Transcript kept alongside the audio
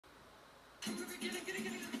We all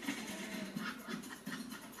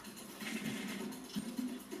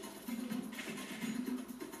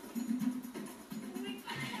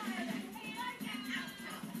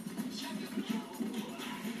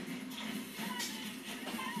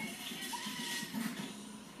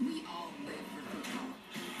live for football.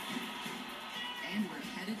 And we're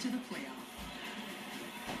headed to the playoff.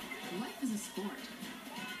 Life is a sport.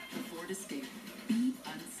 The Ford Escape. Be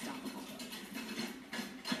unstoppable.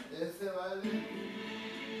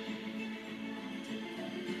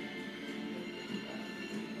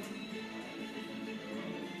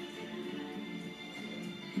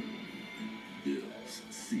 Bills,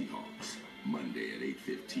 Seahawks, Monday at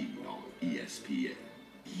 8:15 on ESPN.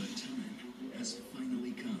 The time has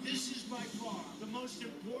finally come. This is by far the most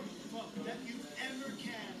important vote that you've ever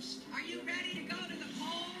cast. Are you ready to go to the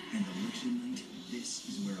polls? And election night, this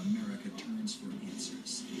is where America turns for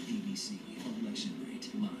answers. ABC Election Night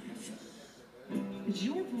Live. It's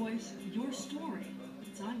your voice, your story.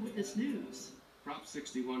 It's Eyewitness News. Prop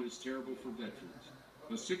 61 is terrible for veterans.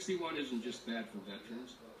 But 61 isn't just bad for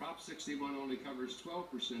veterans. Prop 61 only covers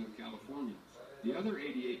 12% of Californians. The other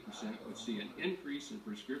 88% would see an increase in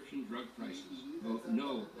prescription drug prices. Vote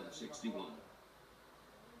no on 61.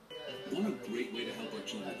 Want a great way to help our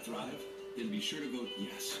children thrive? Then be sure to vote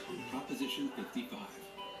yes on Proposition 55.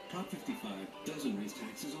 Prop 55 doesn't raise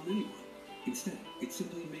taxes on anyone. Instead, it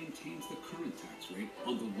simply maintains the current tax rate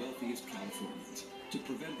on the wealthiest Californians to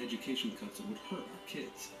prevent education cuts that would hurt our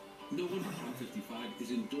kids. No wonder Prop 55 is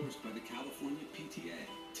endorsed by the California PTA,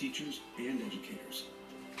 teachers, and educators.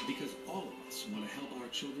 Because all of us want to help our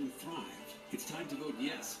children thrive. It's time to vote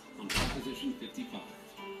yes on Proposition 55.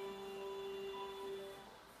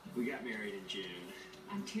 We got married in June.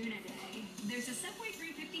 On Tuna Day. There's a Subway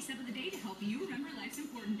 350 sub of the day to help you remember life's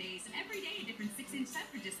important days. Every day a different 6-inch sub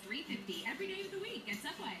for just $3.50 every day of the week at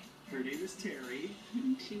Subway. Her name is Terry.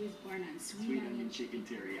 She was born on Sweet Onion Chicken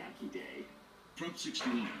Teriyaki Day. Prop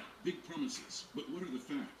 61, big promises, but what are the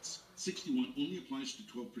facts? 61 only applies to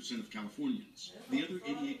 12% of Californians. The other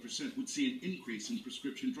 88% would see an increase in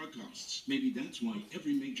prescription drug costs. Maybe that's why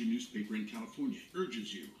every major newspaper in California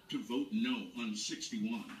urges you to vote no on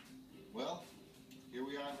 61. Well, here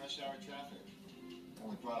we are in rush hour traffic.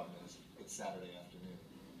 Only problem is, it's Saturday afternoon.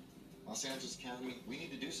 Los Angeles County, we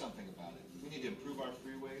need to do something about it. We need to improve our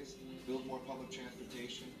freeways, build more public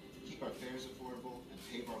transportation, keep our fares affordable, and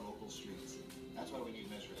pave our local streets. That's why we need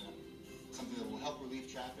Measure M. Something that will help relieve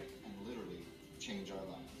traffic and literally change our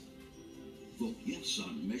lives. Vote yes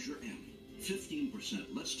on Measure M.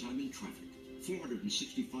 15% less time in traffic.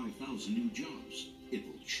 465,000 new jobs. It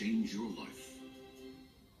will change your life.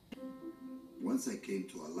 Once I came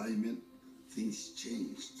to alignment, things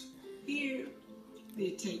changed. Here,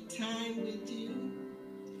 they take time with you,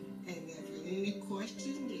 and if there's any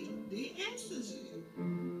question, they answers you.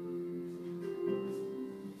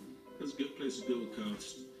 That's a good place to go,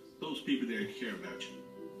 because those people there care about you.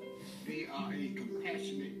 They are a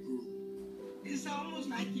compassionate group. It's almost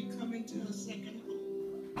like you're coming to a second home.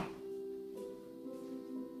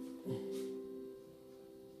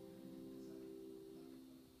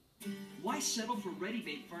 Why settle for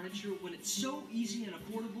ready-made furniture when it's so easy and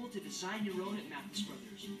affordable to design your own at Mattress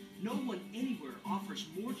Brothers? No one anywhere offers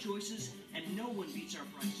more choices, and no one beats our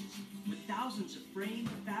prices. With thousands of frame,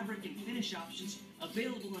 fabric, and finish options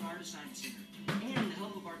available in our design center, and the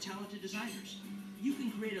help of our talented designers. You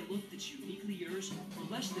can create a look that's uniquely yours for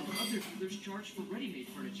less than other dealers charge for ready-made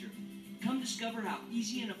furniture. Come discover how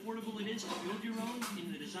easy and affordable it is to build your own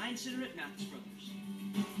in the design center at Mattress Brothers.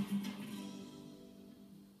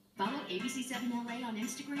 Follow ABC7LA on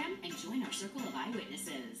Instagram and join our circle of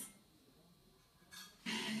eyewitnesses.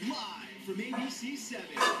 Live from ABC7,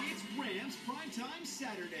 it's Rams Primetime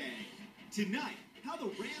Saturday. Tonight, how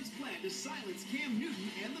the Rams plan to silence Cam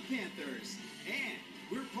Newton and the Panthers. And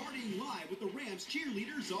we're partying live with the Rams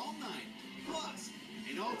cheerleaders all night. Plus,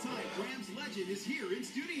 an all-time Rams legend is here in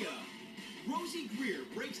studio. Rosie Greer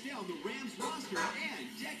breaks down the Rams roster, and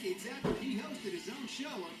decades after he hosted his own show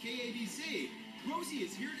on KABC, Rosie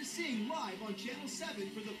is here to sing live on Channel 7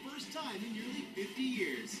 for the first time in nearly 50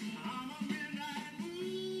 years. I'm a midnight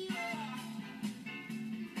mover,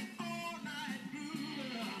 all night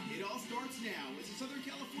mover. It all starts now as the Southern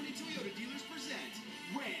California Toyota dealers present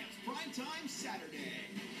Rams Primetime Saturday.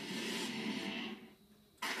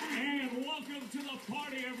 And welcome to the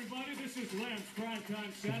party, everybody. This is Rams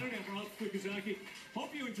Primetime Saturday. I'm Rob Fukuzaki.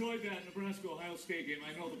 Hope you enjoyed that Nebraska-Ohio State game.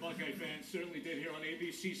 I know the Buckeye fans certainly did here on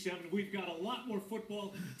ABC7. We've got a lot more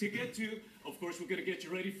football to get to. Of course, we're going to get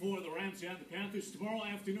you ready for the Rams and the Panthers tomorrow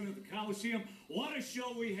afternoon at the Coliseum. What a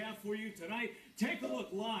show we have for you tonight. Take a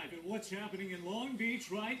look live at what's happening in Long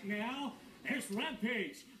Beach right now. There's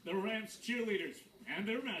Rampage, the Rams cheerleaders, and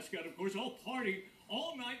their mascot, of course, all party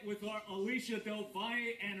all night with our Alicia Del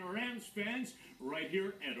Valle and Rams fans right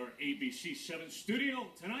here at our ABC7 studio.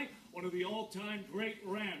 Tonight, one of the all-time great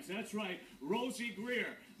Rams. That's right, Rosie Greer,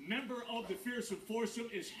 member of the Fearsome Foursome,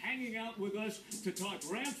 is hanging out with us to talk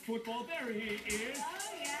Rams football. There he is.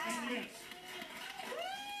 Oh, yeah. And yes,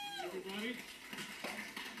 everybody,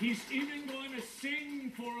 he's even going to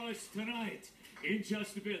sing for us tonight in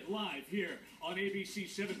just a bit, live here on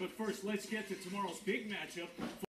ABC7. But first, let's get to tomorrow's big matchup.